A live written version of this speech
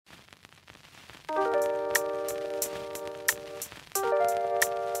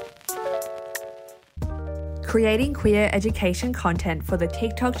creating queer education content for the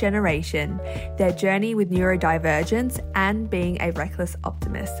TikTok generation, their journey with neurodivergence, and being a reckless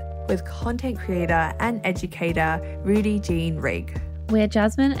optimist, with content creator and educator Rudy Rigg. We're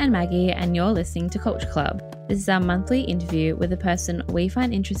Jasmine and Maggie, and you're listening to Culture Club. This is our monthly interview with a person we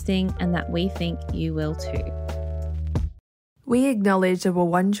find interesting and that we think you will too. We acknowledge the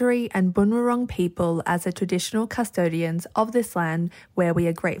Wurundjeri and Bunurong people as the traditional custodians of this land where we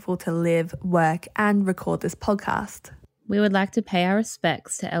are grateful to live, work, and record this podcast. We would like to pay our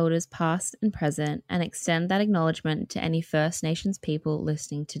respects to elders past and present and extend that acknowledgement to any First Nations people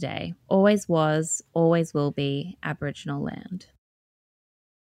listening today. Always was, always will be Aboriginal land.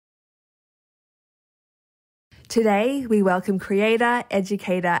 Today, we welcome creator,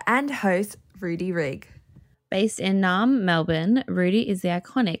 educator, and host Rudy Rigg. Based in Naarm, Melbourne, Rudy is the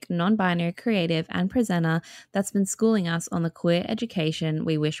iconic non-binary creative and presenter that's been schooling us on the queer education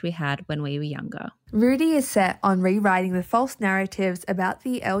we wish we had when we were younger. Rudy is set on rewriting the false narratives about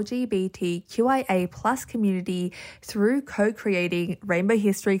the LGBTQIA+ community through co-creating Rainbow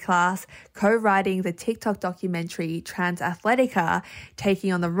History Class, co-writing the TikTok documentary Trans Athletica,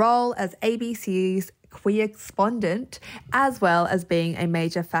 taking on the role as ABC's queer correspondent, as well as being a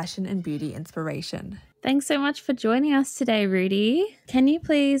major fashion and beauty inspiration. Thanks so much for joining us today, Rudy. Can you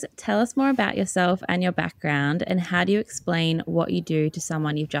please tell us more about yourself and your background, and how do you explain what you do to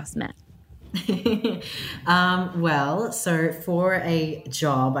someone you've just met? So for a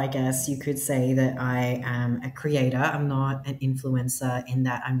job, I guess you could say that I am a creator. I'm not an influencer in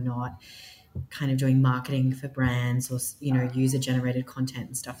that I'm not kind of doing marketing for brands or, user-generated content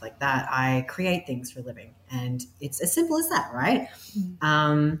and stuff like that. I create things for a living, and it's as simple as that, right?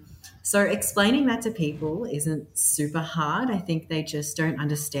 So explaining that to people isn't super hard. I think they just don't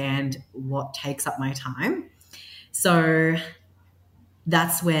understand what takes up my time. So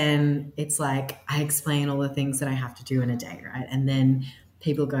that's when it's like I explain all the things that I have to do in a day, right? And then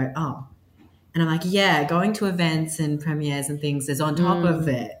people go, oh. And I'm like, yeah, going to events and premieres and things is on top of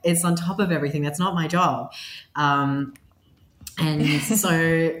it. It's on top of everything. That's not my job. And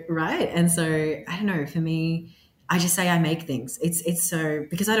so, right. And so, I don't know, for me, I just say I make things. It's so,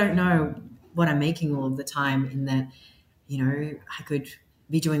 because I don't know what I'm making all of the time, in that, I could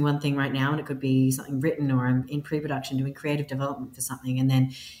be doing one thing right now and it could be something written, or I'm in pre-production doing creative development for something. And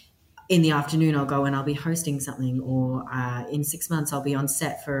then in the afternoon, I'll go and I'll be hosting something, or in 6 months, I'll be on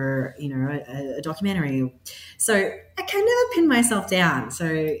set for, a documentary. So I can never pin myself down.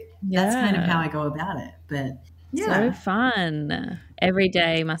 So that's kind of how I go about it. But yeah. So fun. Every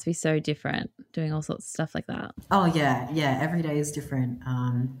day must be so different, doing all sorts of stuff like that. Oh, yeah. Yeah. Every day is different,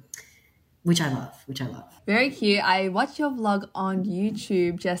 which I love. Very cute. I watched your vlog on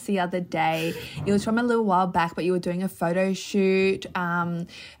YouTube just the other day. It was from a little while back, but you were doing a photo shoot.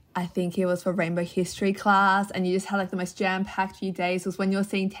 I think it was for Rainbow History Class, and you just had like the most jam-packed few days. It was when you were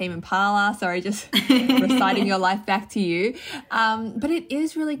seeing Tame Impala. Sorry, just reciting your life back to you. But it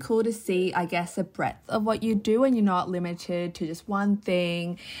is really cool to see, I guess, the breadth of what you do, and you're not limited to just one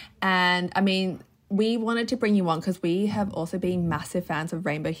thing. And I mean, we wanted to bring you on because we have also been massive fans of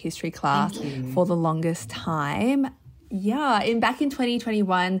Rainbow History Class for the longest time. Yeah, back in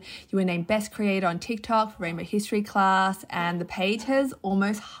 2021, you were named Best Creator on TikTok for Rainbow History Class, and the page has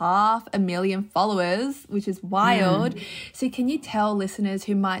almost 500,000 followers, which is wild. So can you tell listeners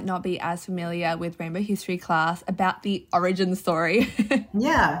who might not be as familiar with Rainbow History Class about the origin story?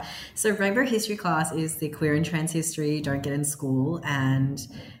 Yeah, so Rainbow History Class is the queer and trans history you don't get in school, and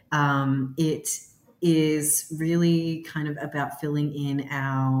it is really kind of about filling in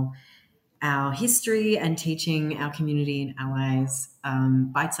our history and teaching our community and allies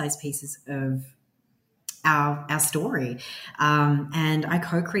bite-sized pieces of our story. And I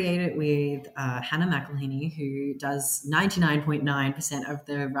co-created with Hannah McElhinney, who does 99.9% of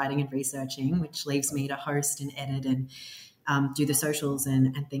the writing and researching, which leaves me to host and edit and do the socials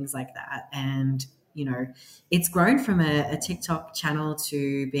and things like that. And it's grown from a TikTok channel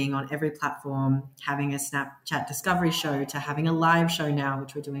to being on every platform, having a Snapchat discovery show, to having a live show now,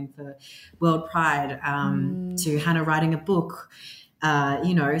 which we're doing for World Pride, to Hannah writing a book,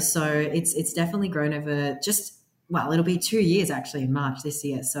 so it's definitely grown over it'll be 2 years actually in March this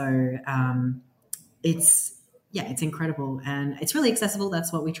year. So it's incredible, and it's really accessible.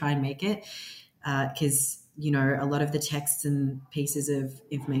 That's what we try and make it, because, a lot of the texts and pieces of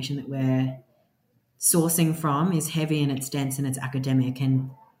information that we're sourcing from is heavy and it's dense and it's academic,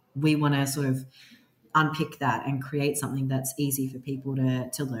 and we want to sort of unpick that and create something that's easy for people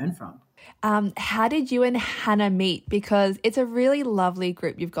to learn from. How did you and Hannah meet? Because it's a really lovely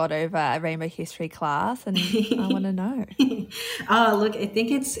group you've got over a Rainbow History class, and I want to know. Oh, look, I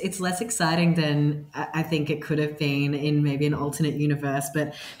think it's less exciting than I think it could have been in maybe an alternate universe.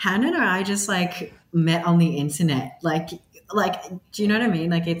 But Hannah and I just like met on the internet. Like, do you know what I mean?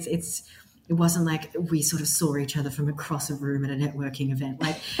 Like, it wasn't like we sort of saw each other from across a room at a networking event.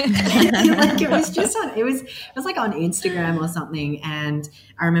 Like, like it was just it was like on Instagram or something. And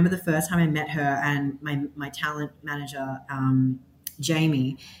I remember the first time I met her and my talent manager,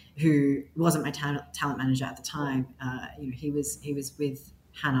 Jamie, who wasn't my talent manager at the time. He was with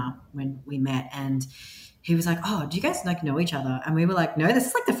Hannah when we met, and he was like, "Oh, do you guys like know each other?" And we were like, "No, this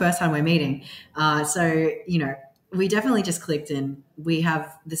is like the first time we're meeting." So we definitely just clicked, and we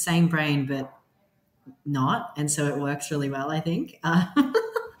have the same brain, but not, and so it works really well, I think.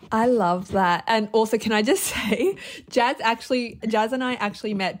 I love that. And also, can I just say, Jazz and I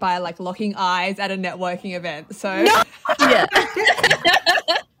actually met by like locking eyes at a networking event. So No. Yeah.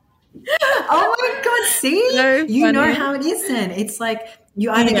 Oh my God, see? So you know funny. how it is then. It's like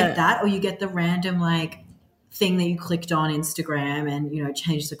you either get that or you get the random like thing that you clicked on Instagram and,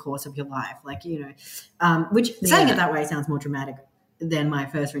 changed the course of your life. Like, which saying it that way sounds more dramatic than my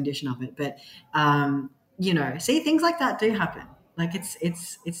first rendition of it. But, see, things like that do happen. Like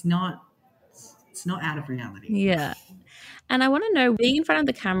it's not out of reality. Yeah. And I want to know, being in front of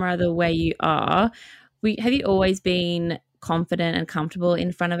the camera the way you are, have you always been confident and comfortable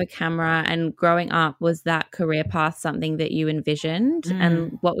in front of a camera? And growing up, was that career path something that you envisioned?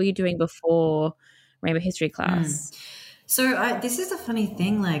 And what were you doing before Rainbow History class? So this is a funny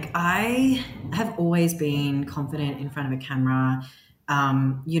thing. Like, I have always been confident in front of a camera.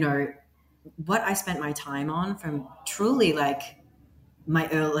 What I spent my time on from truly like my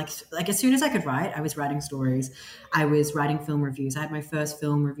early, like as soon as I could write, I was writing stories. I was writing film reviews. I had my first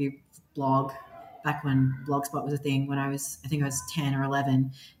film review blog back when Blogspot was a thing, when I think I was 10 or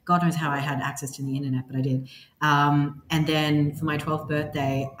 11. God knows how I had access to the internet, but I did. And then for my 12th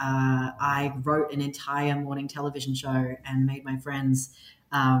birthday, I wrote an entire morning television show and made my friends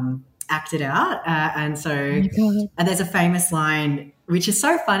act it out. And there's a famous line, which is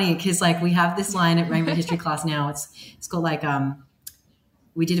so funny because like we have this line at Rainbow History class now. It's called like,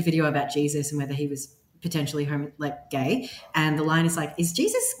 we did a video about Jesus and whether he was potentially gay, and the line is like, "Is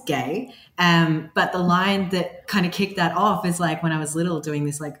Jesus gay?" But the line that kind of kicked that off is like when I was little doing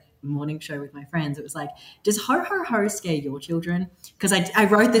this like morning show with my friends, it was like, "Does ho ho ho scare your children?" Because I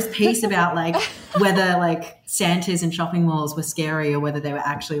wrote this piece about like whether like Santas and shopping malls were scary or whether they were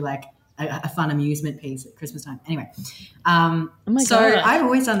actually like a fun amusement piece at Christmas time. Anyway, so I've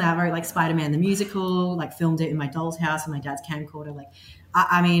always done that. I wrote like Spider-Man the musical, like filmed it in my doll's house and my dad's camcorder. Like,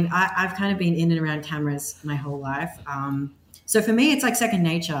 I've kind of been in and around cameras my whole life. So for me, it's like second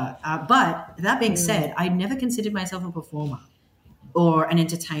nature. But that being said, I never considered myself a performer or an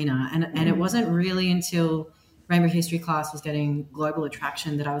entertainer. And it wasn't really until Rainbow History class was getting global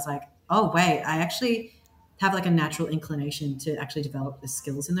attraction that I was like, oh, wait, I actually have like a natural inclination to actually develop the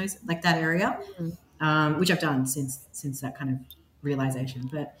skills in those, like that area, which I've done since that kind of realization.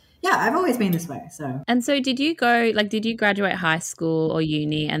 But yeah, I've always been this way. And so did you graduate high school or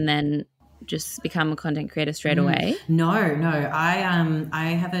uni and then just become a content creator straight away? No. I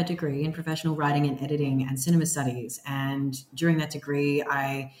have a degree in professional writing and editing and cinema studies. And during that degree,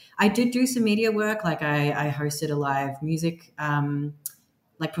 I did do some media work. Like I hosted a live music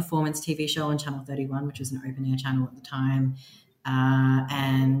like performance TV show on Channel 31, which was an open air channel at the time.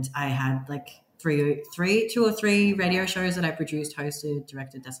 And I had like two or three radio shows that I produced, hosted,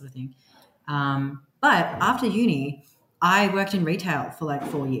 directed, that sort of thing. But after uni, I worked in retail for like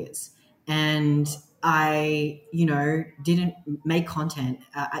 4 years, and I, didn't make content,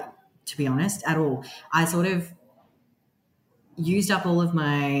 to be honest, at all. I sort of used up all of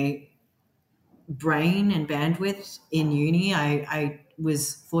my brain and bandwidth in uni. I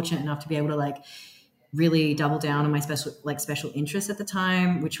was fortunate enough to be able to like really double down on my special interests at the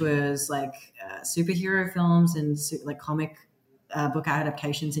time, which was like superhero films and like comic book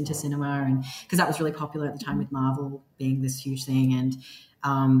adaptations into cinema, and because that was really popular at the time with Marvel being this huge thing.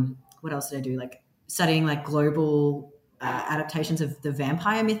 And what else did I do? Like studying like global adaptations of the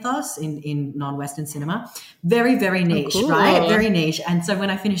vampire mythos in non-Western cinema. Very, very niche, right? Very niche. And so when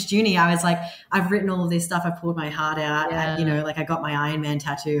I finished uni, I was like, I've written all of this stuff. I poured my heart out. Yeah. Like I got my Iron Man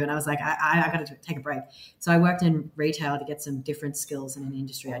tattoo, and I was like, I got to take a break. So I worked in retail to get some different skills in an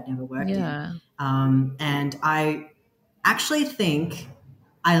industry I'd never worked in. And I actually think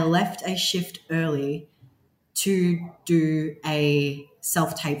I left a shift early to do a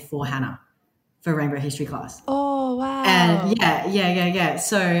self-tape for Hannah. for Rainbow History class. Oh, wow. And yeah.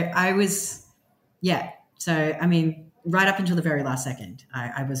 So I was, So, I mean, right up until the very last second,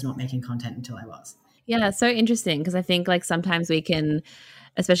 I was not making content until I was. Yeah, so interesting because I think like sometimes we can,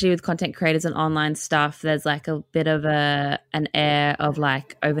 especially with content creators and online stuff, there's like a bit of an air of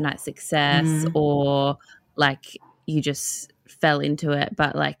like overnight success or like you just fell into it.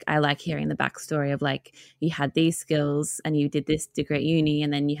 But like I like hearing the backstory of like you had these skills and you did this degree at uni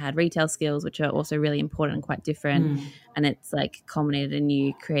and then you had retail skills, which are also really important and quite different. And it's like culminated in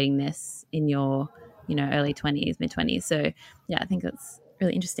you creating this in your, you know, early 20s, mid 20s. So yeah, I think that's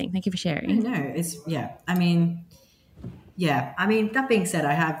really interesting. Thank you for sharing. No, it's, I mean, that being said,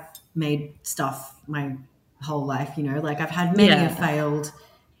 I have made stuff my whole life, you know, like I've had many a failed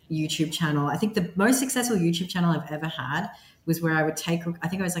YouTube channel. I think the most successful YouTube channel I've ever had was where I would take, I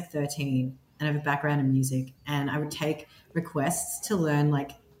think I was like 13 and I have a background in music, and I would take requests to learn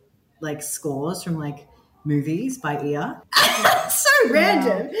like scores from like movies by ear. So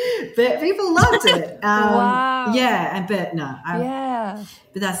random, but people loved it. Wow. Yeah,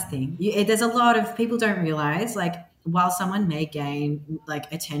 but that's the thing. There's a lot of people don't realize, like, while someone may gain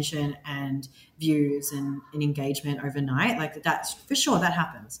like attention and views and engagement overnight, like that's for sure that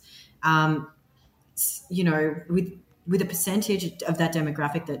happens. You know, with a percentage of that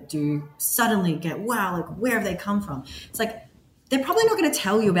demographic that do suddenly get, wow, like where have they come from? It's like they're probably not going to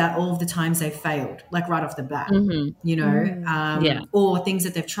tell you about all of the times they failed, like right off the bat, you know, or things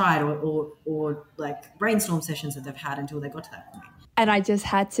that they've tried or like brainstorm sessions that they've had until they got to that point. And I just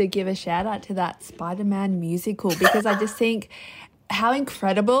had to give a shout out to that Spider-Man musical because I just think how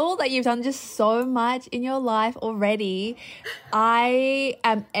incredible that you've done just so much in your life already. I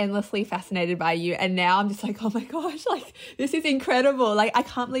am endlessly fascinated by you, and now I'm just like, oh my gosh, like this is incredible. Like I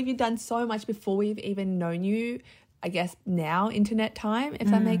can't believe you've done so much before we've even known you, I guess now internet time, if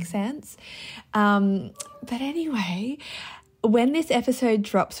that makes sense. But anyway, when this episode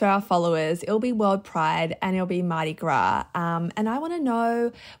drops for our followers, it'll be World Pride and it'll be Mardi Gras. And I want to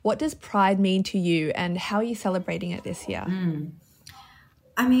know, what does Pride mean to you and how are you celebrating it this year?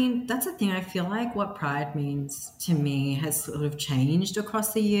 I mean, that's the thing. I feel like what Pride means to me has sort of changed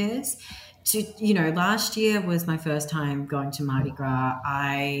across the years. You know, last year was my first time going to Mardi Gras.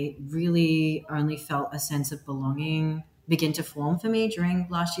 I really only felt a sense of belonging begin to form for me during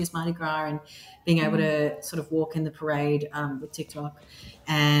last year's Mardi Gras, and being able to sort of walk in the parade with TikTok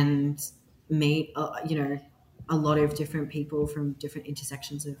and meet, you know, a lot of different people from different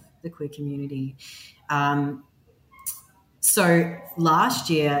intersections of the queer community. So last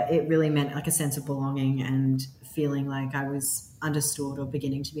year, it really meant like a sense of belonging and feeling like I was understood or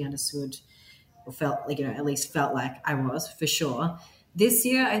beginning to be understood, or felt like, you know, at least felt like I was for sure. This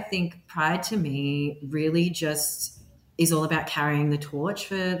year, I think Pride to me really just is all about carrying the torch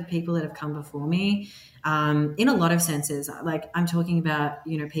for the people that have come before me. In a lot of senses, like I'm talking about,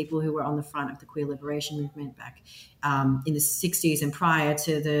 you know, people who were on the front of the queer liberation movement back in the 60s and prior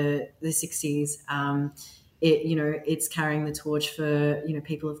to the 60s. You know, it's carrying the torch for, you know,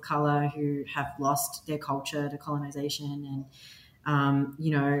 people of color who have lost their culture to colonization, and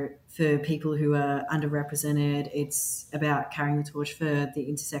you know, for people who are underrepresented, it's about carrying the torch for the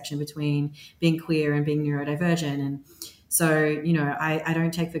intersection between being queer and being neurodivergent. And so, you know, I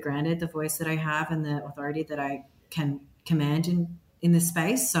don't take for granted the voice that I have and the authority that I can command in this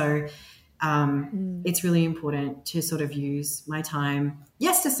space. So it's really important to sort of use my time,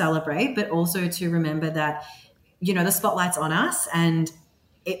 yes, to celebrate, but also to remember that, you know, the spotlight's on us, and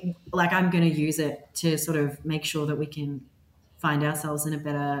I'm going to use it to sort of make sure that we can find ourselves in a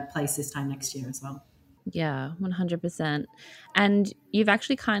better place this time next year as well. Yeah, 100%. And you've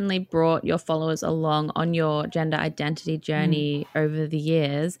actually kindly brought your followers along on your gender identity journey over the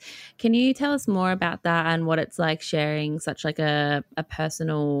years. Can you tell us more about that and what it's like sharing such like a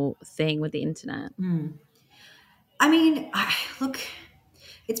personal thing with the internet? I mean, look,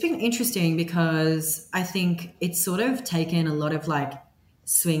 it's been interesting because I think it's sort of taken a lot of like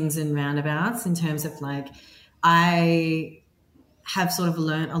swings and roundabouts in terms of like, I have sort of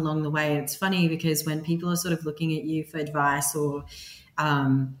learned along the way. It's funny because when people are sort of looking at you for advice, or,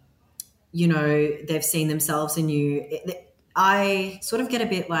 you know, they've seen themselves in you, I sort of get a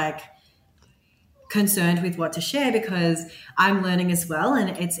bit like concerned with what to share because I'm learning as well.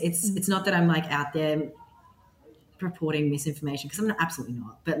 And it's not that I'm like out there purporting misinformation, because I'm absolutely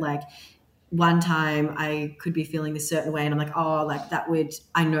not. But like one time I could be feeling this certain way and I'm like, oh, like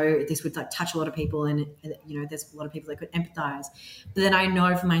I know this would like touch a lot of people, and you know, there's a lot of people that could empathize. But then I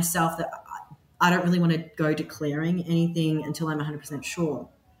know for myself that I don't really want to go declaring anything until I'm 100% sure,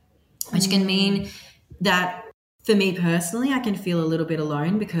 which can mean that for me personally, I can feel a little bit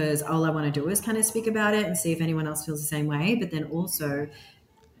alone because all I want to do is kind of speak about it and see if anyone else feels the same way. But then also,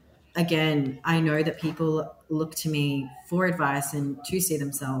 again, I know that people look to me for advice and to see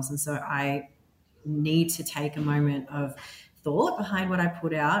themselves. And so I need to take a moment of thought behind what I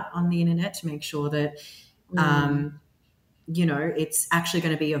put out on the internet to make sure that, it's actually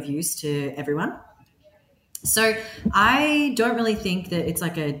going to be of use to everyone. So I don't really think that it's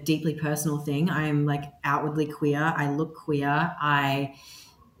like a deeply personal thing. I'm like outwardly queer. I look queer. I,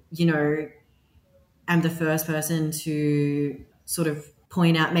 am the first person to sort of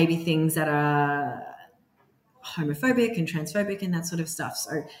point out maybe things that are homophobic and transphobic and that sort of stuff.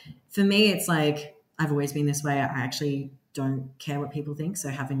 So for me, it's like I've always been this way. I actually don't care what people think. So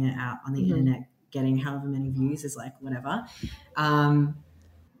having it out on the internet, getting however many views is like whatever.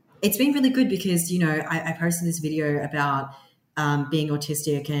 It's been really good because, I posted this video about being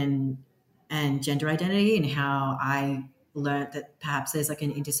autistic and gender identity and how I learned that perhaps there's like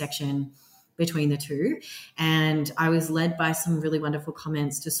an intersection between the two. And I was led by some really wonderful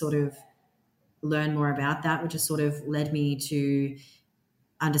comments to sort of learn more about that, which has sort of led me to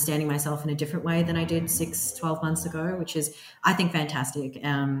understanding myself in a different way than I did 12 months ago, which is, I think, fantastic.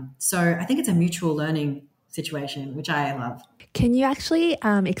 So I think it's a mutual learning situation, which I love. Can you actually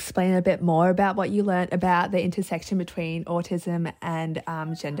explain a bit more about what you learned about the intersection between autism and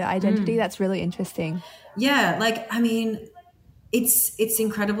gender identity? That's really interesting. Yeah, it's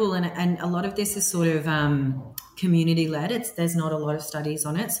incredible, and a lot of this is sort of community led. There's not a lot of studies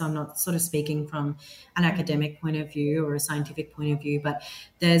on it, so I'm not sort of speaking from an academic point of view or a scientific point of view, but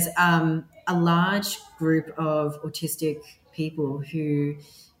there's a large group of autistic people who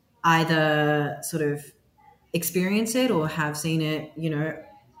either sort of experience it or have seen it,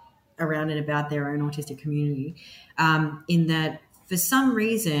 around and about their own autistic community, in that for some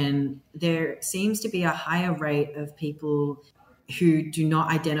reason there seems to be a higher rate of people who do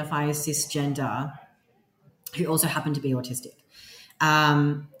not identify as cisgender who also happen to be autistic.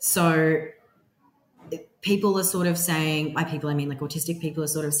 So people are sort of saying, by people I mean like autistic people, are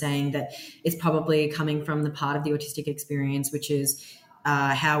sort of saying that it's probably coming from the part of the autistic experience, which is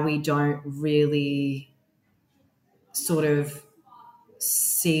how we don't really sort of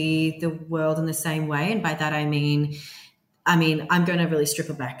see the world in the same way. And by that I mean I'm going to really strip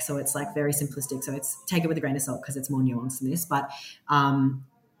it back, so it's like very simplistic, so it's take it with a grain of salt because it's more nuanced than this, but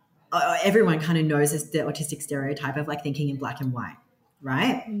everyone kind of knows the autistic stereotype of like thinking in black and white,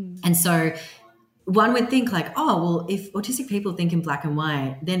 right? And so one would think like, oh well, if autistic people think in black and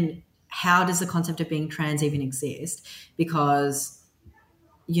white, then how does the concept of being trans even exist? Because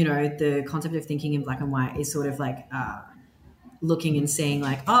the concept of thinking in black and white is sort of like looking and seeing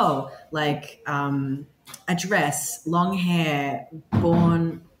like, oh, like a dress, long hair,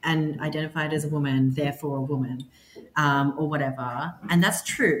 born and identified as a woman, therefore a woman, or whatever. And that's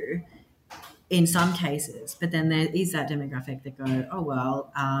true in some cases. But then there is that demographic that go, oh,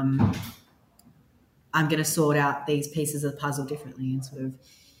 well, I'm going to sort out these pieces of the puzzle differently and sort of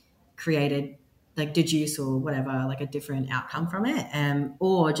created like deduce or whatever, like a different outcome from it,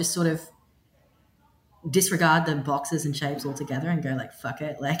 or just sort of disregard the boxes and shapes altogether and go like, fuck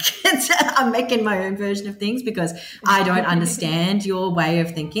it, like I'm making my own version of things because I don't understand your way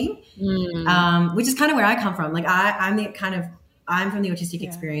of thinking, which is kind of where I come from. Like I'm from the autistic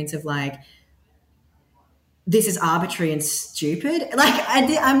experience of like, this is arbitrary and stupid. Like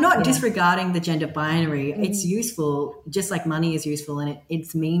I'm not disregarding the gender binary. It's useful, just like money is useful, and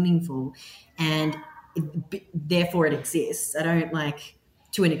it's meaningful, and therefore it exists. I don't like,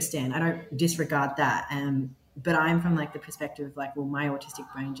 to an extent, I don't disregard that. But I'm from like the perspective of like, well, my autistic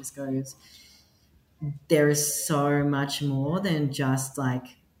brain just goes, there is so much more than just like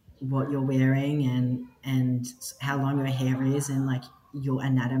what you're wearing and how long your hair is and like your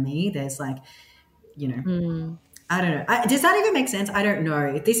anatomy. There's like, I don't know. Does that even make sense? I don't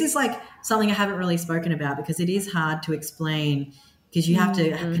know. This is like something I haven't really spoken about because it is hard to explain, because you have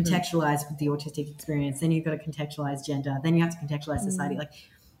to contextualize the autistic experience, then you've got to contextualize gender, then you have to contextualize society. Like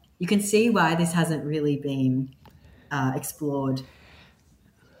you can see why this hasn't really been explored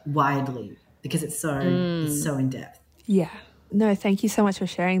widely, because it's so in depth. Yeah. No, thank you so much for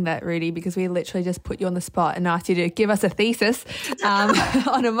sharing that, Rudy, because we literally just put you on the spot and asked you to give us a thesis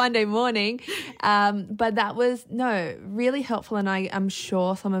on a Monday morning. But that was, really helpful, and I'm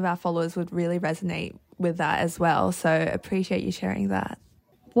sure some of our followers would really resonate with that as well. So appreciate you sharing that.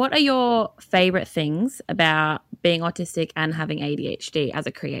 What are your favourite things about being autistic and having ADHD as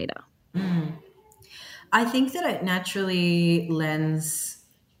a creator? I think that it naturally lends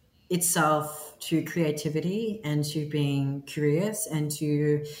itself to creativity and to being curious and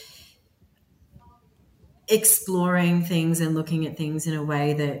to exploring things and looking at things in a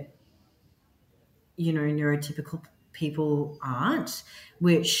way that, you know, neurotypical people aren't,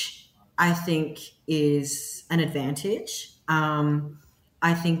 which I think is an advantage.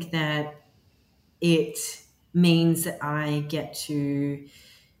 I think that it means that I get to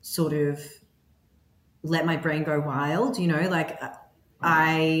sort of let my brain go wild, you know, like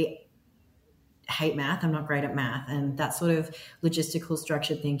I hate math. I'm not great at math. And that sort of logistical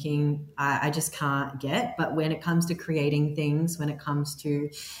structured thinking, I just can't get. But when it comes to creating things, when it comes to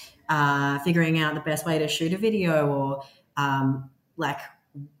figuring out the best way to shoot a video, or like,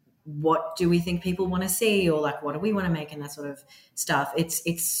 what do we think people want to see, or like, what do we want to make, and that sort of stuff.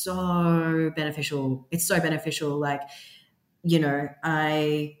 It's so beneficial. It's so beneficial. Like, you know,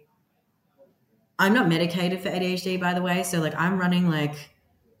 I'm not medicated for ADHD, by the way. So like I'm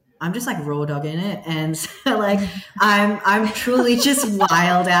just like raw dog in it. And so like I'm truly just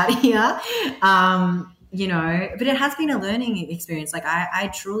wild out here. You know, but it has been a learning experience. Like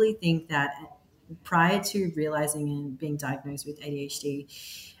I truly think that prior to realizing and being diagnosed with ADHD,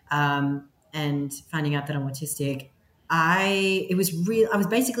 and finding out that I'm autistic, I was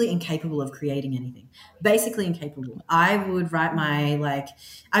basically incapable of creating anything. Basically incapable. I would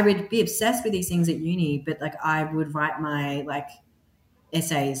be obsessed with these things at uni, but like I would write my like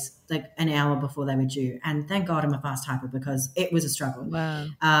essays like an hour before they were due. And thank God I'm a fast typer, because it was a struggle.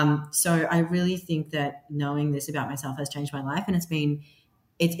 Wow. So I really think that knowing this about myself has changed my life, and it's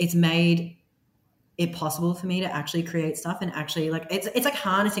made it possible for me to actually create stuff, and actually like it's like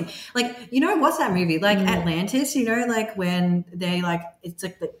harnessing, like, you know, what's that movie, like Atlantis, you know, like when they like, it's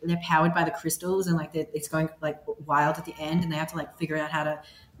like they're powered by the crystals, and like it's going like wild at the end, and they have to like figure out how to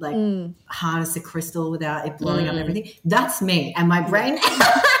like harness the crystal without it blowing up everything. That's me and my brain.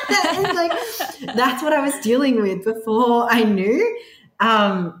 It's like, that's what I was dealing with before I knew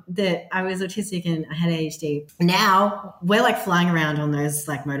that I was autistic and I had ADHD. Now we're like flying around on those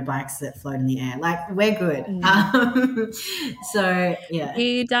like motorbikes that float in the air. Like we're good. So yeah. Were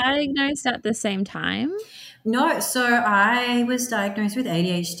you diagnosed at the same time? No, so I was diagnosed with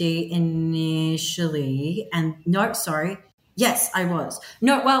ADHD initially, and no, sorry. Yes, I was.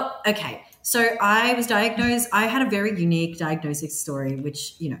 No, well, okay. So I was diagnosed. I had a very unique diagnosis story,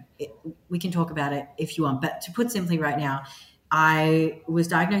 which, you know, we can talk about it if you want. But to put simply right now, I was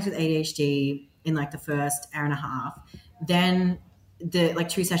diagnosed with ADHD in like the first hour and a half. Then like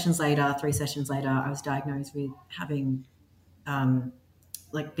 3 sessions later, I was diagnosed with having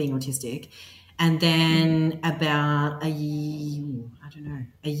like being autistic. And then about a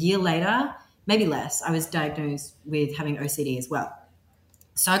year later, maybe less, I was diagnosed with having OCD as well.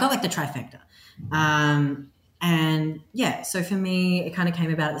 So I got like the trifecta. And yeah, so for me, it kind of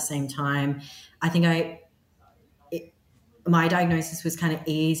came about at the same time. I think my diagnosis was kind of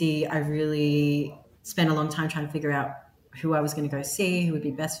easy. I really spent a long time trying to figure out who I was going to go see, who would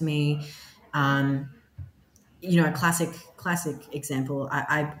be best for me. You know, a classic example,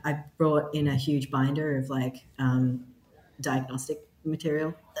 I brought in a huge binder of like diagnostic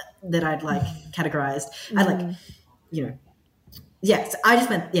material that I'd like categorized. I'd like, you know, yes, I just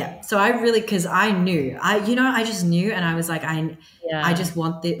went, yeah. So I really, because I knew, I just knew, and I was like, I just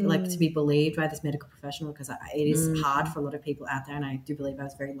want like to be believed by this medical professional, because it is hard for a lot of people out there, and I do believe I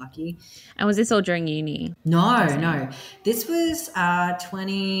was very lucky. And was this all during uni? No. This was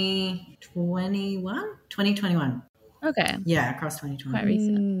 2021. Okay. Yeah, across 2020. Quite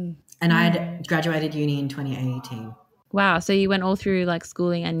recent. And I had graduated uni in 2018. Wow. So you went all through like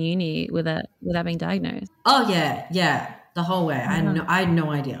schooling and uni without being diagnosed? Oh, yeah. The whole way. I had no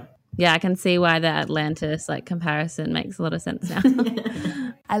idea. Yeah, I can see why the Atlantis like comparison makes a lot of sense now.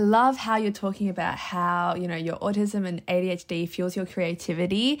 I love how you're talking about how, you know, your autism and ADHD fuels your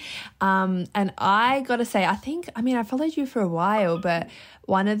creativity. And I got to say, I followed you for a while, but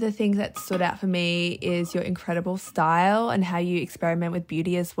one of the things that stood out for me is your incredible style and how you experiment with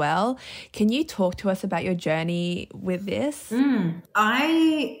beauty as well. Can you talk to us about your journey with this?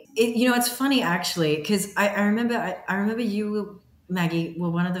 It's funny actually, because I remember you, Maggie, were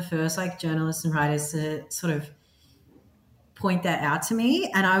one of the first like journalists and writers to sort of point that out to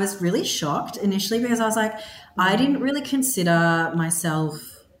me, and I was really shocked initially, because I was like, I didn't really consider myself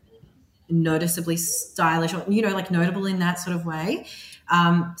noticeably stylish or, you know, like notable in that sort of way.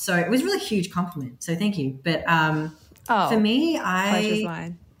 So it was a really huge compliment. So thank you. But for me, pleasure's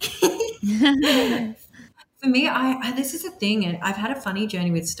mine. For me, I this is a thing, and I've had a funny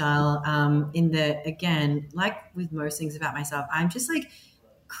journey with style. In that, again, like with most things about myself, I'm just like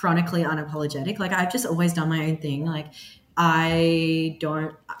chronically unapologetic. Like I've just always done my own thing. Like I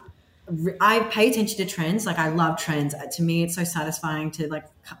don't I pay attention to trends. Like I love trends. To me, it's so satisfying to like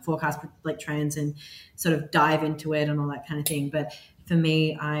forecast like trends and sort of dive into it and all that kind of thing. But for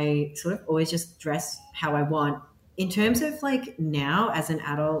me, I sort of always just dress how I want. In terms of like now as an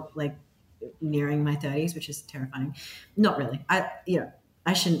adult, like nearing my 30s, which is terrifying. Not really.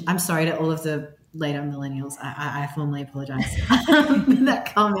 I shouldn't. I'm sorry to all of the later millennials. I formally apologize for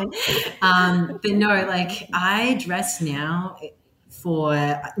that comment. But no, like I dress now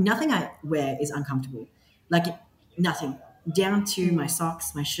for nothing I wear is uncomfortable. Like nothing, down to my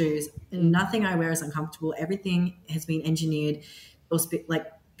socks, my shoes. Nothing I wear is uncomfortable. Everything has been engineered or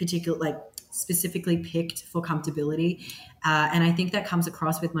specifically picked for comfortability. And I think that comes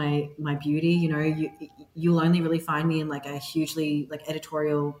across with my beauty. You know, you'll only really find me in like a hugely like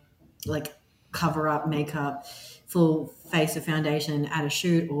editorial, like cover up makeup, full face of foundation at a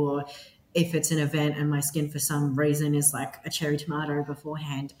shoot, or if it's an event and my skin for some reason is like a cherry tomato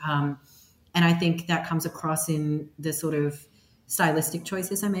beforehand. And I think that comes across in the sort of stylistic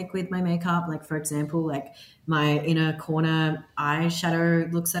choices I make with my makeup. Like for example, like my inner corner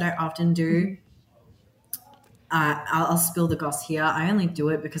eyeshadow looks that I often do. I'll spill the goss here. I only do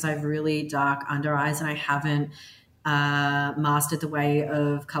it because I have really dark under eyes and I haven't mastered the way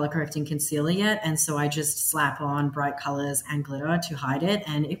of color correcting concealer yet. And so I just slap on bright colors and glitter to hide it,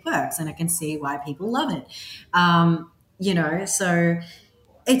 and it works. And I can see why people love it. You know, so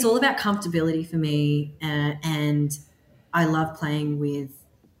it's all about comfortability for me. And I love playing with,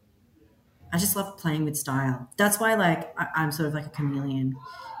 I just love playing with style. That's why like I'm sort of like a chameleon,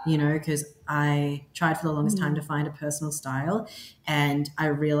 you know, because I tried for the longest time to find a personal style, and I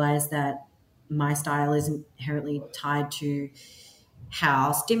realized that my style is inherently tied to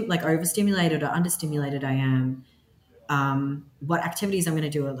how overstimulated or understimulated I am, what activities I'm going to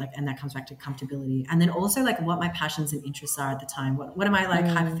do, like, and that comes back to comfortability, and then also like what my passions and interests are at the time. What am I like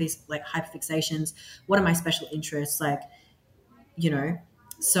hyperfixations? What are my special interests? Like, you know,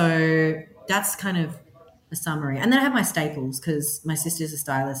 so that's kind of a summary. And then I have my staples because my sister's a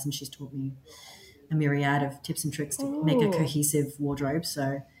stylist and she's taught me a myriad of tips and tricks to make a cohesive wardrobe.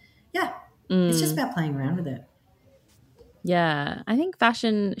 So yeah, it's just about playing around with it. Yeah, I think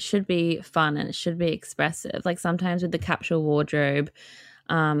fashion should be fun and it should be expressive. Like sometimes with the capsule wardrobe,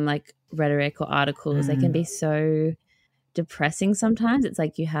 like rhetoric or articles, they can be so depressing sometimes. It's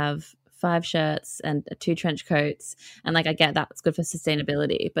like you have 5 shirts and 2 trench coats, and like I get that's good for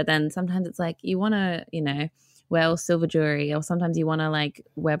sustainability, but then sometimes it's like you want to, you know, wear all silver jewelry, or sometimes you want to like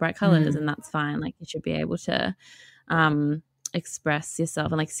wear bright colors, and that's fine. Like you should be able to express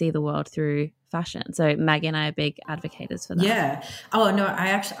yourself and like see the world through fashion. So Maggie and I are big advocates for that. Yeah. Oh no,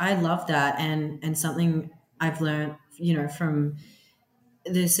 I love that, and something I've learned, you know, from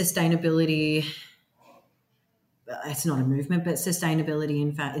the sustainability, it's not a movement, but sustainability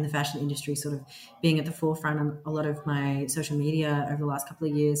in the fashion industry sort of being at the forefront on a lot of my social media over the last couple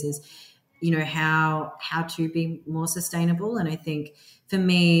of years is, you know, how to be more sustainable. And I think for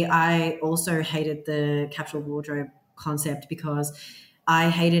me, I also hated the capsule wardrobe concept because I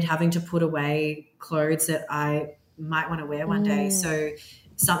hated having to put away clothes that I might want to wear one day. So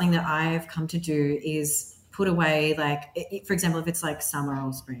something that I've come to do is put away, like, for example, if it's like summer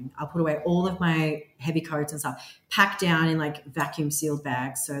or spring, I'll put away all of my heavy coats and stuff, pack down in like vacuum sealed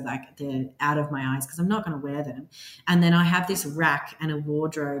bags so like they're out of my eyes because I'm not going to wear them. And then I have this rack and a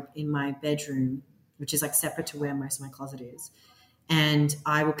wardrobe in my bedroom, which is like separate to where most of my closet is. And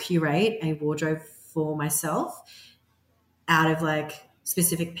I will curate a wardrobe for myself out of like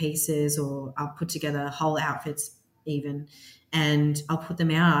specific pieces, or I'll put together whole outfits even, and I'll put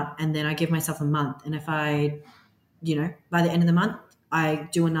them out, and then I give myself a month. And if I, you know, by the end of the month, I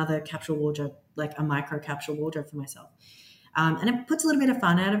do another capsule wardrobe, like a micro capsule wardrobe for myself. And it puts a little bit of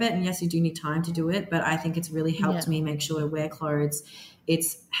fun out of it. And yes, you do need time to do it, but I think it's really helped me make sure to wear clothes.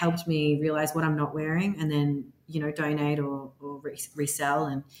 It's helped me realize what I'm not wearing and then, you know, donate or resell.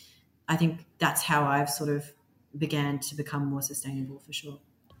 And I think that's how I've sort of began to become more sustainable, for sure.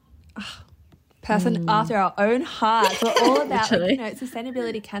 Person after our own hearts. We're all about, like, you know,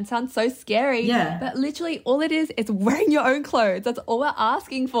 sustainability can sound so scary, but literally all it is wearing your own clothes. That's all we're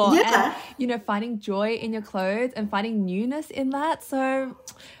asking for. And, you know, finding joy in your clothes and finding newness in that. So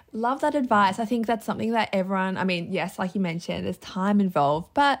love that advice. I think that's something that everyone, I mean, yes, like you mentioned, there's time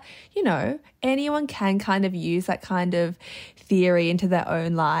involved, but, you know, anyone can kind of use that kind of theory into their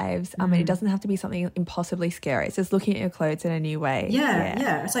own lives. I mean, it doesn't have to be something impossibly scary. It's just looking at your clothes in a new way.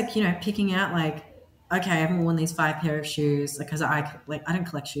 Yeah. It's like, you know, picking out like, okay, I haven't worn these 5 pair of shoes because I don't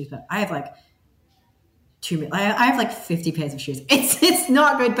collect shoes, but I have like I have like 50 pairs of shoes. It's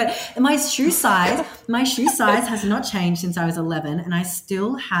not good, but my shoe size has not changed since I was 11, and I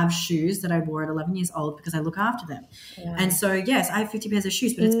still have shoes that I wore at 11 years old because I look after them. Yeah. And so yes, I have 50 pairs of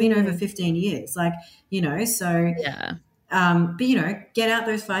shoes, but it's been over 15 years. Like, so yeah. But get out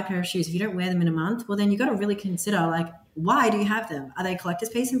those 5 pair of shoes. If you don't wear them in a month, well, then you got to really consider, like, why do you have them? Are they a collector's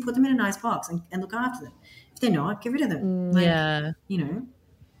piece? And put them in a nice box and look after them. If they're not, get rid of them.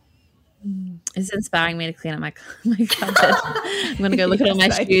 It's inspiring me to clean up my cupboard. I'm going to go look at all my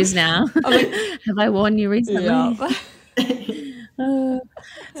shoes now. Have I worn you recently? Yeah.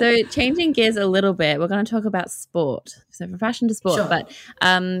 So changing gears a little bit, we're going to talk about sport. So from fashion to sport, sure. But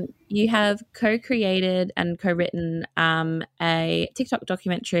you have co-created and co-written a TikTok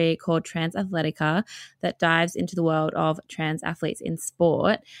documentary called Trans Athletica that dives into the world of trans athletes in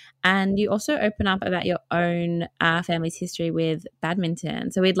sport. And you also open up about your own family's history with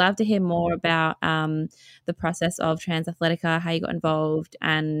badminton. So we'd love to hear more about the process of Trans Athletica, how you got involved,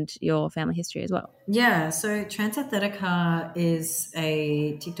 and your family history as well. Yeah, so Trans Athletica is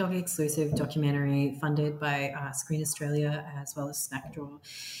a TikTok exclusive documentary funded by Screen Australia as well as Snackdraw.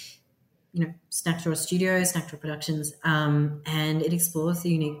 Snackdraw Studios, Snackdraw Productions, and it explores the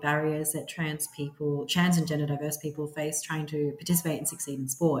unique barriers that trans and gender diverse people face trying to participate and succeed in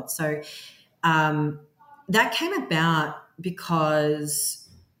sport. So that came about because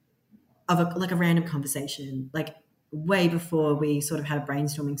of a random conversation, like way before we sort of had a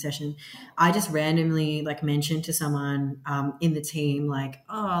brainstorming session. I just randomly mentioned to someone in the team, I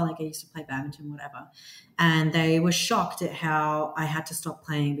used to play badminton, whatever. And they were shocked at how I had to stop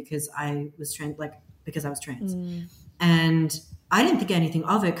playing because I was trans, And I didn't think anything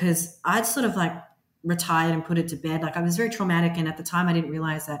of it because I'd sort of retired and put it to bed. I was very traumatic. And at the time I didn't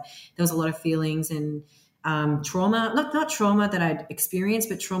realize that there was a lot of feelings and trauma, not trauma that I'd experienced,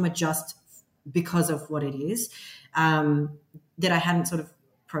 but trauma just because of what it is, that I hadn't sort of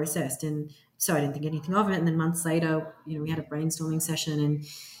processed. And so I didn't think anything of it. And then months later, we had a brainstorming session and,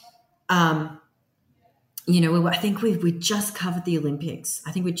 I think we just covered the Olympics.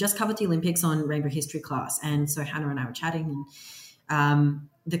 I think we just covered the Olympics on Rainbow History class. And so Hannah and I were chatting, and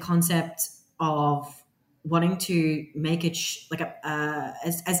the concept of wanting to make it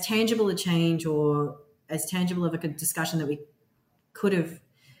as tangible a change or as tangible of a discussion that we could have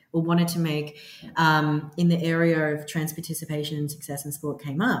or wanted to make in the area of trans participation and success in sport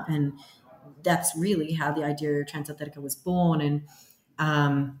came up. And that's really how the idea of Trans Athletica was born.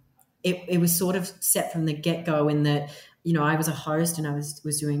 And it was sort of set from the get-go in that, I was a host and I was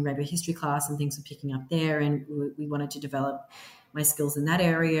doing Rainbow History class and things were picking up there, and we wanted to develop my skills in that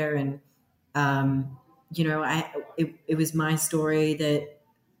area. And, it was my story that,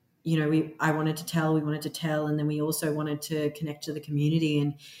 we wanted to tell. And then we also wanted to connect to the community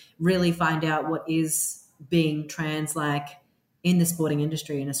and really find out what is being trans like in the sporting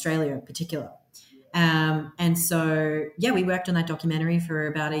industry in Australia in particular. And so, we worked on that documentary for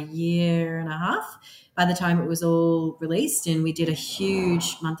about 1.5 years by the time it was all released. And we did a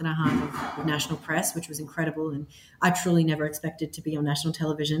huge 1.5 of national press, which was incredible. And I truly never expected to be on national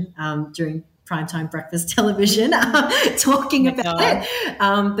television during primetime breakfast television talking about it.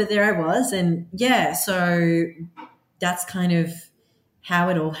 But there I was. And so that's kind of how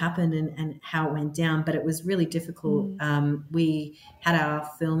it all happened and how it went down. But it was really difficult. We had our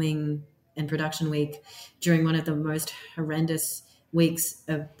filming and production week during one of the most horrendous weeks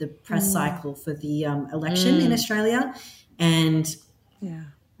of the press cycle for the election in Australia. And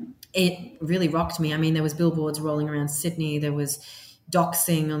it really rocked me. I mean, there was billboards rolling around Sydney. There was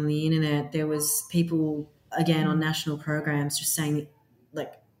doxing on the internet. There was people, again, on national programs just saying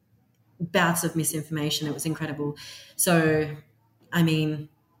bouts of misinformation. It was incredible. So, I mean,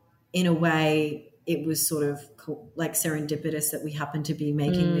 in a way, it was sort of serendipitous that we happened to be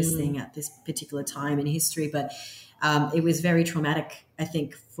making this thing at this particular time in history. But it was very traumatic, I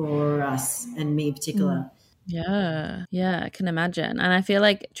think, for us and me in particular. Yeah, I can imagine. And I feel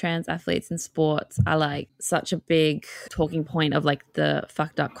like trans athletes in sports are such a big talking point of the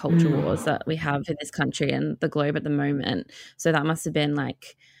fucked up culture wars that we have in this country and the globe at the moment. So that must have been so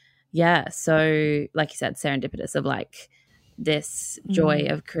like you said, serendipitous of this joy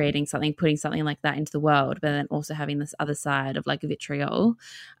of creating something, putting something like that into the world, but then also having this other side of vitriol.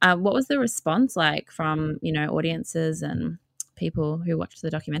 What was the response from, audiences and people who watched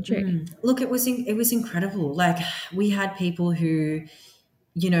the documentary? Look, it was incredible. We had people who,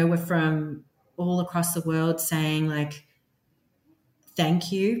 were from all across the world saying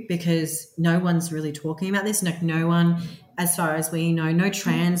thank you, because no one's really talking about this. No one, as far as we know, no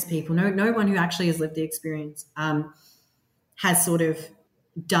trans people, no one who actually has lived the experience has sort of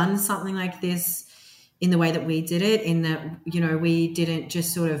done something like this in the way that we did it, in that, you know, we didn't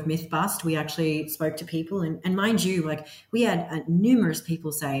just sort of myth bust. We actually spoke to people. And mind you, like, we had numerous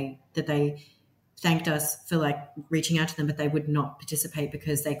people say that they thanked us for like reaching out to them, but they would not participate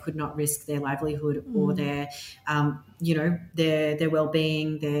because they could not risk their livelihood or their, you know, their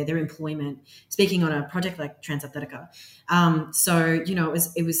well-being, their employment, speaking on a project like Transathletica. So, you know,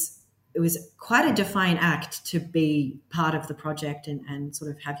 it was quite a defiant act to be part of the project and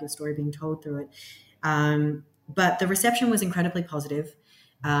sort of have your story being told through it. But the reception was incredibly positive.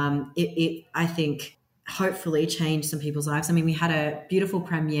 It I think, hopefully changed some people's lives. I mean, we had a beautiful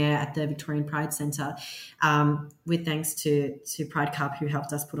premiere at the Victorian Pride Centre, with thanks to Pride Cup, who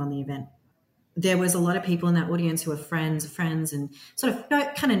helped us put on the event. There was a lot of people in that audience who are friends, and sort of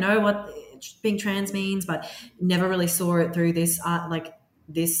know what being trans means, but never really saw it through this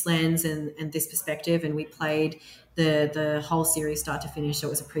this lens and this perspective. And we played the whole series start to finish. So it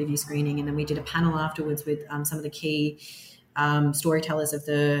was a preview screening, and then we did a panel afterwards with some of the key storytellers of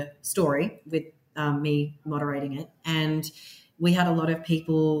the story, with me moderating it. And we had a lot of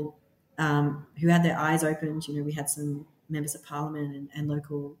people who had their eyes opened. You know, we had some members of parliament and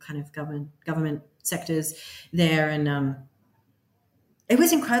local kind of government sectors there, and it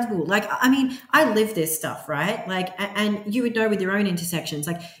was incredible. Like, I mean, I live this stuff, right? Like, and you would know with your own intersections,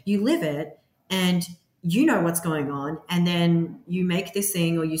 like, you live it and you know what's going on, and then you make this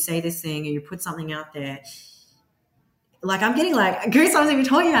thing or you say this thing or you put something out there. Like, I'm getting like goosebumps even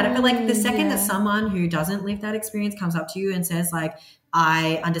talking about it, but like the second that someone who doesn't live that experience comes up to you and says like,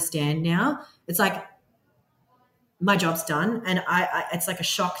 I understand now, it's like, my job's done. And I it's like a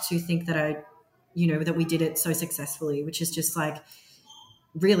shock to think that that we did it so successfully, which is just like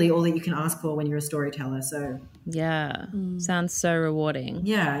really all that you can ask for when you're a storyteller. So sounds so rewarding.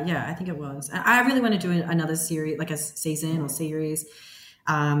 Yeah, I think it was. And I really want to do another series, like a season or series,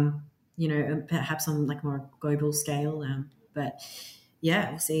 perhaps on like more global scale. But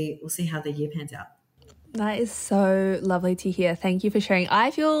yeah, we'll see how the year pans out. That is so lovely to hear. Thank you for sharing.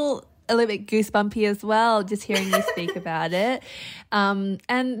 I feel a little bit goosebumpy as well, just hearing you speak about it. And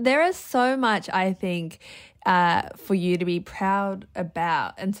there is so much, I think, for you to be proud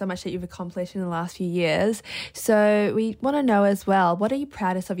about, and so much that you've accomplished in the last few years. So we want to know as well, what are you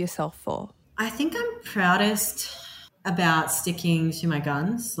proudest of yourself for? I think I'm proudest about sticking to my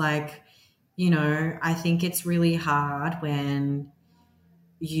guns. Like, I think it's really hard when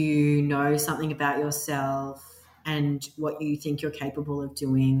you know something about yourself and what you think you're capable of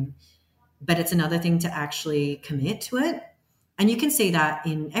doing, but it's another thing to actually commit to it. And you can see that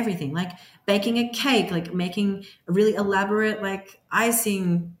in everything, like baking a cake, like making a really elaborate, like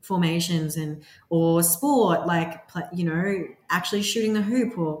icing formations, or sport, like, actually shooting the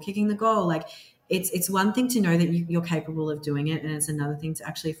hoop or kicking the goal. Like, it's one thing to know that you're capable of doing it, and it's another thing to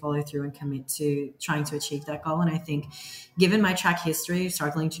actually follow through and commit to trying to achieve that goal. And I think, given my track history,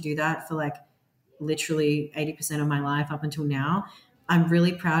 struggling to do that for like literally 80% of my life up until now, I'm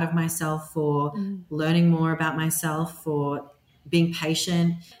really proud of myself for learning more about myself, for being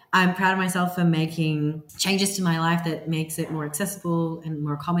patient. I'm proud of myself for making changes to my life that makes it more accessible and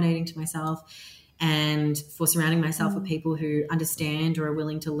more accommodating to myself, and for surrounding myself with people who understand or are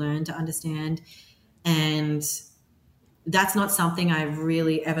willing to learn to understand. And that's not something I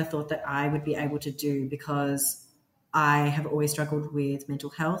really ever thought that I would be able to do, because I have always struggled with mental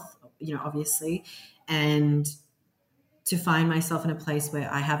health, obviously, and to find myself in a place where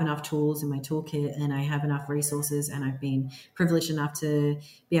I have enough tools in my toolkit and I have enough resources, and I've been privileged enough to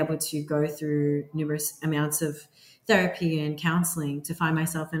be able to go through numerous amounts of therapy and counseling to find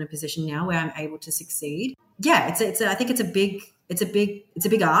myself in a position now where I'm able to succeed. Yeah, I think it's a big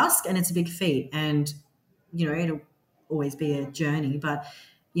ask, and it's a big feat, and it'll always be a journey, but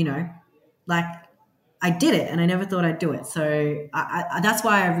like, I did it, and I never thought I'd do it. So I that's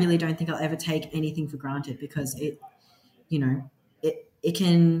why I really don't think I'll ever take anything for granted, because it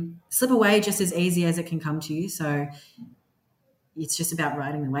can slip away just as easy as it can come to you. So it's just about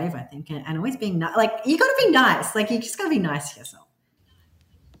riding the wave, I think, and always being nice. Like, you got to be nice. Like, you just got to be nice to yourself.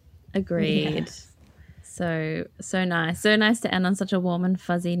 Agreed. Yeah. So nice. So nice to end on such a warm and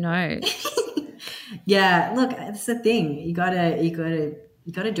fuzzy note. Yeah, look, it's the thing. You gotta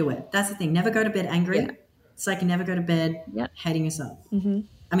do it. That's the thing. Never go to bed angry. Yeah. It's like you never go to bed hating yourself. Mm-hmm.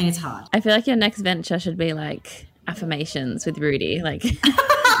 I mean, it's hard. I feel like your next venture should be like affirmations with Rudy. Like,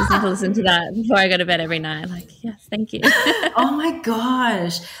 just need to listen to that before I go to bed every night. Like, yes, thank you. Oh my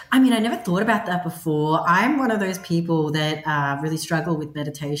gosh. I mean, I never thought about that before. I'm one of those people that really struggle with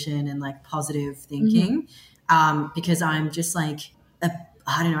meditation and like positive thinking, because I'm just like,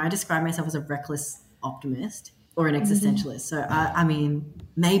 I don't know, I describe myself as a reckless optimist or an existentialist. So I mean,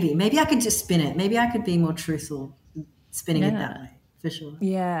 Maybe I could just spin it. Maybe I could be more truthful spinning it that way, for sure.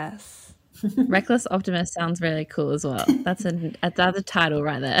 Yes. Reckless Optimist sounds really cool as well. That's a title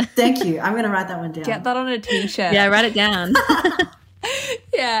right there. Thank you. I'm going to write that one down. Get that on a t-shirt. Yeah, write it down.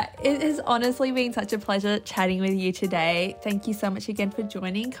 Yeah, it has honestly been such a pleasure chatting with you today. Thank you so much again for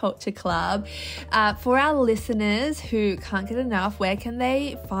joining Culture Club. For our listeners who can't get enough, where can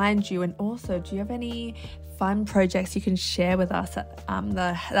they find you? And also, do you have any fun projects you can share with us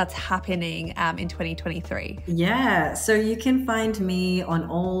that's happening in 2023? Yeah, so you can find me on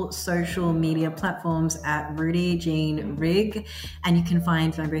all social media platforms at Rudy Jean Rigg, and you can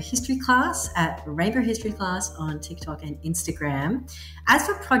find Rainbow History Class at Rainbow History Class on TikTok and Instagram. As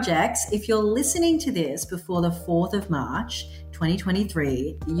for projects, if you're listening to this before the 4th of March,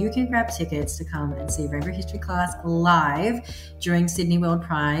 2023, you can grab tickets to come and see Rainbow History Class live during Sydney World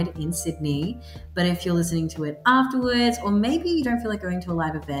Pride in Sydney. But if you're listening to it afterwards, or maybe you don't feel like going to a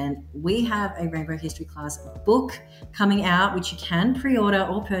live event, we have a Rainbow History Class book coming out, which you can pre-order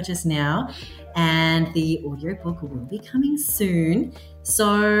or purchase now. And the audiobook will be coming soon.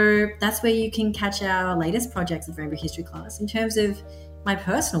 So that's where you can catch our latest projects of Rainbow History Class. In terms of my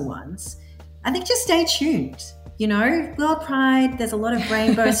personal ones, I think just stay tuned. You know, World Pride, there's a lot of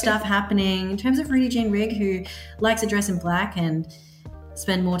rainbow stuff happening. In terms of Rudy Jean Rigg, who likes to dress in black and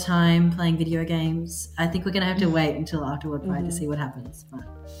spend more time playing video games, I think we're going to have to wait until after World Pride to see what happens. But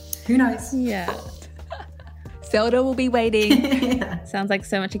who knows? Yeah. Zelda will be waiting. Yeah. Sounds like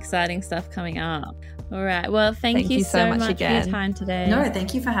so much exciting stuff coming up. All right. Well, thank you so much again for your time today. No,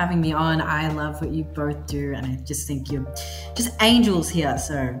 thank you for having me on. I love what you both do, and I just think you're just angels here.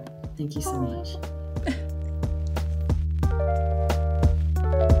 So thank you so much.